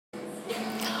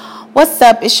What's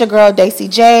up? It's your girl Daisy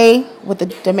J with the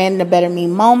Demanding a Better Me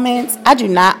moments. I do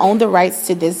not own the rights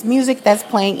to this music that's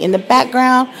playing in the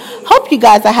background. Hope you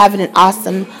guys are having an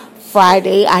awesome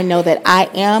Friday. I know that I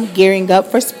am gearing up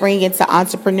for spring into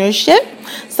entrepreneurship.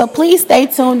 So please stay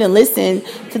tuned and listen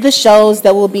to the shows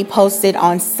that will be posted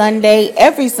on Sunday,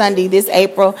 every Sunday this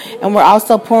April. And we're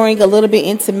also pouring a little bit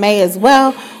into May as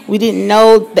well. We didn't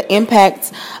know the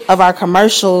impact of our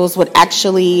commercials would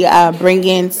actually bring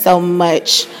in so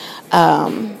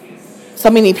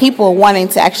many people wanting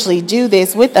to actually do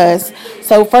this with us.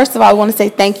 So first of all, I want to say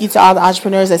thank you to all the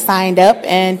entrepreneurs that signed up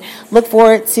and look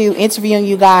forward to interviewing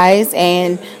you guys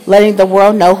and letting the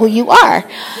world know who you are.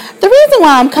 The reason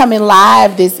why I'm coming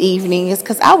live this evening is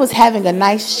because I was having a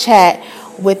nice chat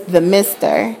with the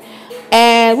mister.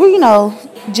 And we're,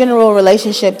 general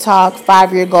relationship talk,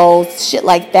 5-year goals, shit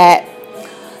like that.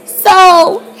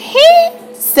 So he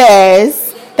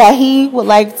says that he would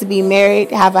like to be married,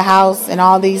 have a house, and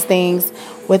all these things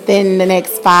within the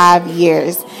next 5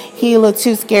 years. He looked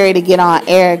too scary to get on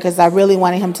air because I really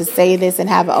wanted him to say this and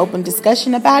have an open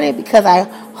discussion about it because I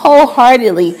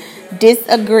wholeheartedly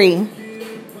disagree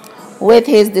with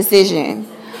his decision.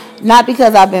 Not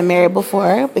because I've been married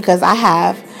before, because I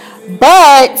have,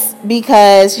 but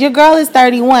because your girl is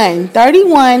 31.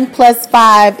 31 plus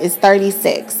 5 is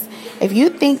 36. If you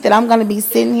think that I'm going to be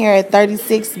sitting here at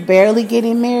 36 barely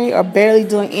getting married or barely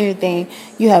doing anything,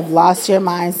 you have lost your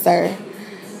mind, sir.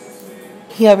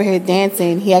 He over here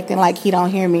dancing. He acting like he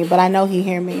don't hear me, but I know he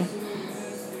hear me.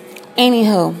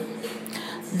 Anywho,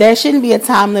 there shouldn't be a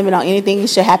time limit on anything.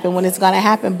 It should happen when it's going to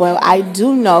happen. But I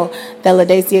do know that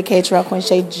LaDacia K. Terrell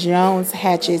Quincy Jones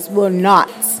Hatches will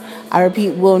not, I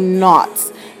repeat, will not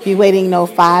be waiting no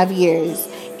 5 years.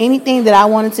 Anything that I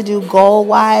wanted to do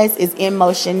goal-wise is in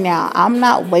motion now. I'm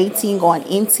not waiting on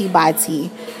anybody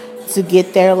to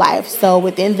get their life. So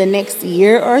within the next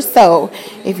year or so,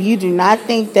 if you do not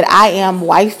think that I am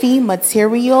wifey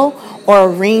material or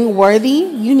ring worthy,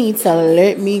 you need to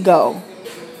let me go.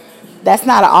 That's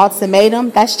not an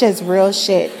ultimatum. That's just real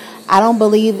shit. I don't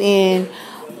believe in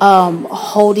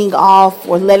holding off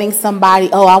or letting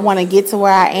somebody, I want to get to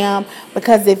where I am.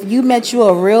 Because if you met you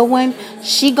a real one,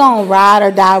 she gonna ride or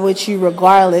die with you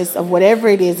regardless of whatever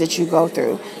it is that you go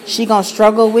through. She gonna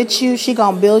struggle with you. She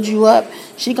gonna build you up.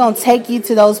 She gonna take you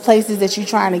to those places that you're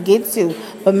trying to get to.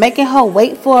 But making her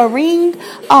wait for a ring?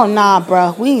 Oh, nah,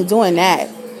 bruh. We ain't doing that.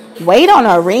 Wait on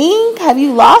a ring? Have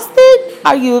you lost it?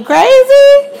 Are you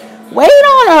crazy? Wait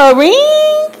on a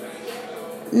ring?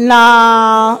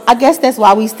 Nah, I guess that's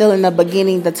why we still in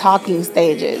the talking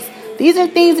stages. These are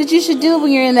things that you should do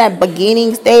when you're in that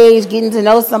beginning stage, getting to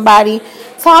know somebody.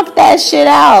 Talk that shit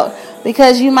out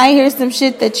because you might hear some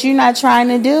shit that you're not trying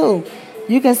to do.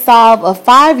 You can solve a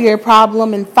 5-year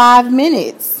problem in 5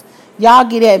 minutes. Y'all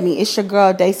get at me. It's your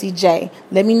girl, Daisy J.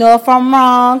 Let me know if I'm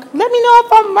wrong. Let me know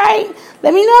if I'm right.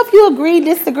 Let me know if you agree,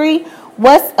 disagree.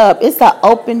 What's up? It's an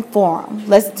open forum.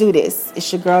 Let's do this.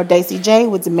 It's your girl, Daisy J,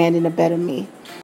 with Demanding a Better Me.